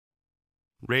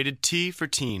Rated T for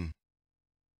teen.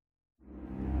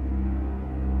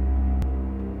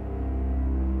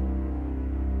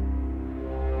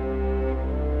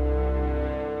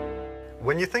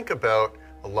 When you think about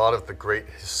a lot of the great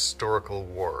historical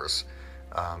wars,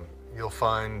 you'll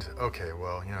find, okay,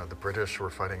 well, the British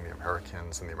were fighting the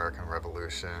Americans in the American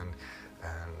Revolution,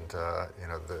 and,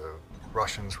 the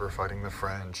Russians were fighting the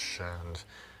French, and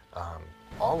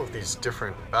all of these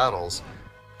different battles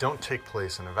don't take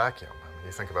place in a vacuum. I mean,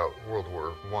 you think about World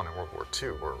War I and World War II,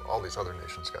 where all these other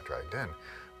nations got dragged in.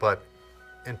 But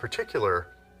in particular,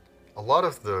 a lot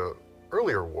of the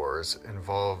earlier wars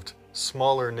involved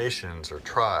smaller nations or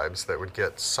tribes that would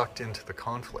get sucked into the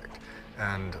conflict.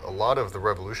 And a lot of the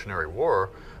Revolutionary War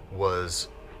was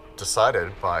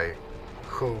decided by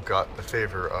who got the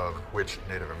favor of which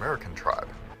Native American tribe,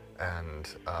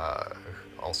 and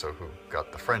also who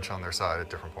got the French on their side at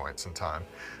different points in time.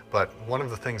 But one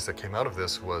of the things that came out of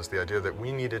this was the idea that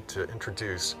we needed to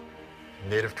introduce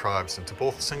Native tribes into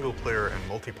both single-player and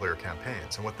multiplayer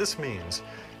campaigns. And what this means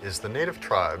is the Native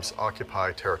tribes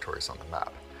occupy territories on the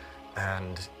map.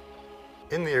 And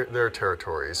in their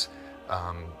territories,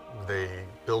 they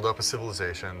build up a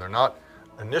civilization. They're not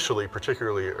initially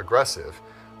particularly aggressive,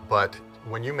 but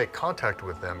when you make contact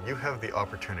with them, you have the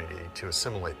opportunity to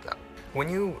assimilate them. When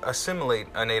you assimilate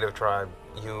a native tribe,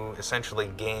 you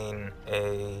essentially gain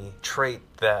a trait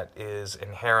that is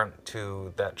inherent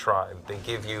to that tribe. They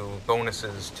give you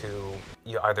bonuses to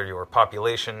either your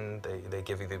population, they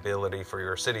give you the ability for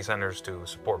your city centers to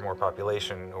support more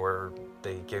population, or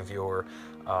they give your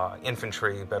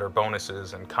infantry better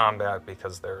bonuses in combat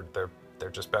because they're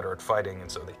just better at fighting,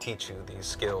 and so they teach you these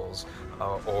skills,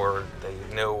 or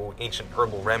they know ancient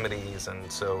herbal remedies,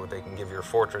 and so they can give your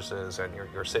fortresses and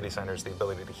your city centers the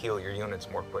ability to heal your units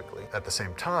more quickly. At the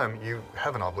same time, you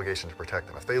have an obligation to protect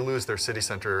them. If they lose their city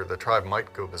center, the tribe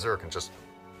might go berserk and just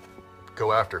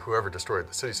go after whoever destroyed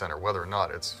the city center, whether or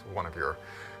not it's one of your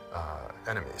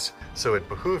enemies. So it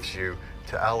behooves you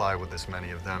to ally with as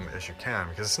many of them as you can,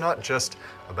 because it's not just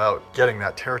about getting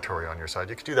that territory on your side.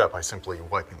 You could do that by simply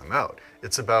wiping them out.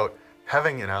 It's about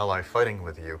having an ally fighting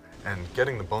with you and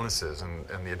getting the bonuses and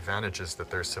the advantages that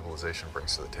their civilization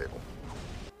brings to the table.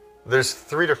 There's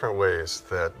three different ways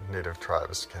that native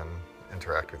tribes can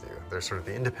interact with you. There's sort of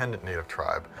the independent native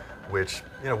tribe, which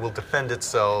will defend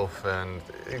itself and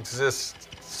exist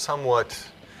somewhat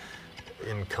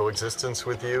in coexistence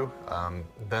with you.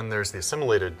 Then there's the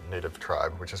assimilated native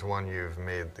tribe, which is one you've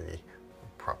made the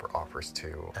proper offers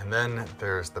to. And then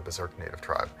there's the berserk native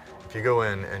tribe. If you go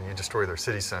in and you destroy their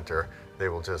city center, they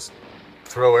will just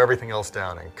throw everything else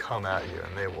down and come at you,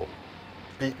 and they will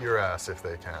beat your ass if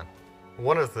they can.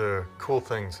 One of the cool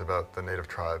things about the native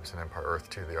tribes in Empire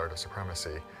Earth 2, The Art of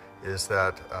Supremacy, is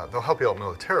that they'll help you out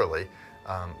militarily,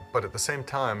 but at the same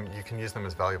time, you can use them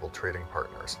as valuable trading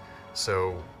partners.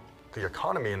 So the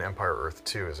economy in Empire Earth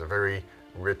 2 is a very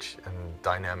rich and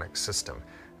dynamic system,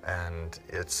 and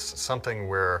it's something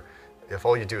where if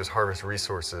all you do is harvest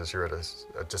resources, you're at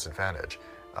a disadvantage.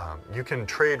 You can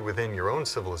trade within your own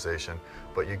civilization,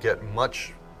 but you get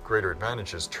much greater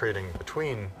advantages trading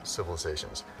between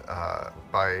civilizations.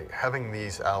 By having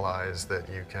these allies that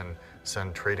you can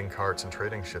send trading carts and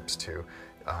trading ships to,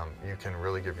 you can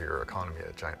really give your economy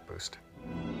a giant boost.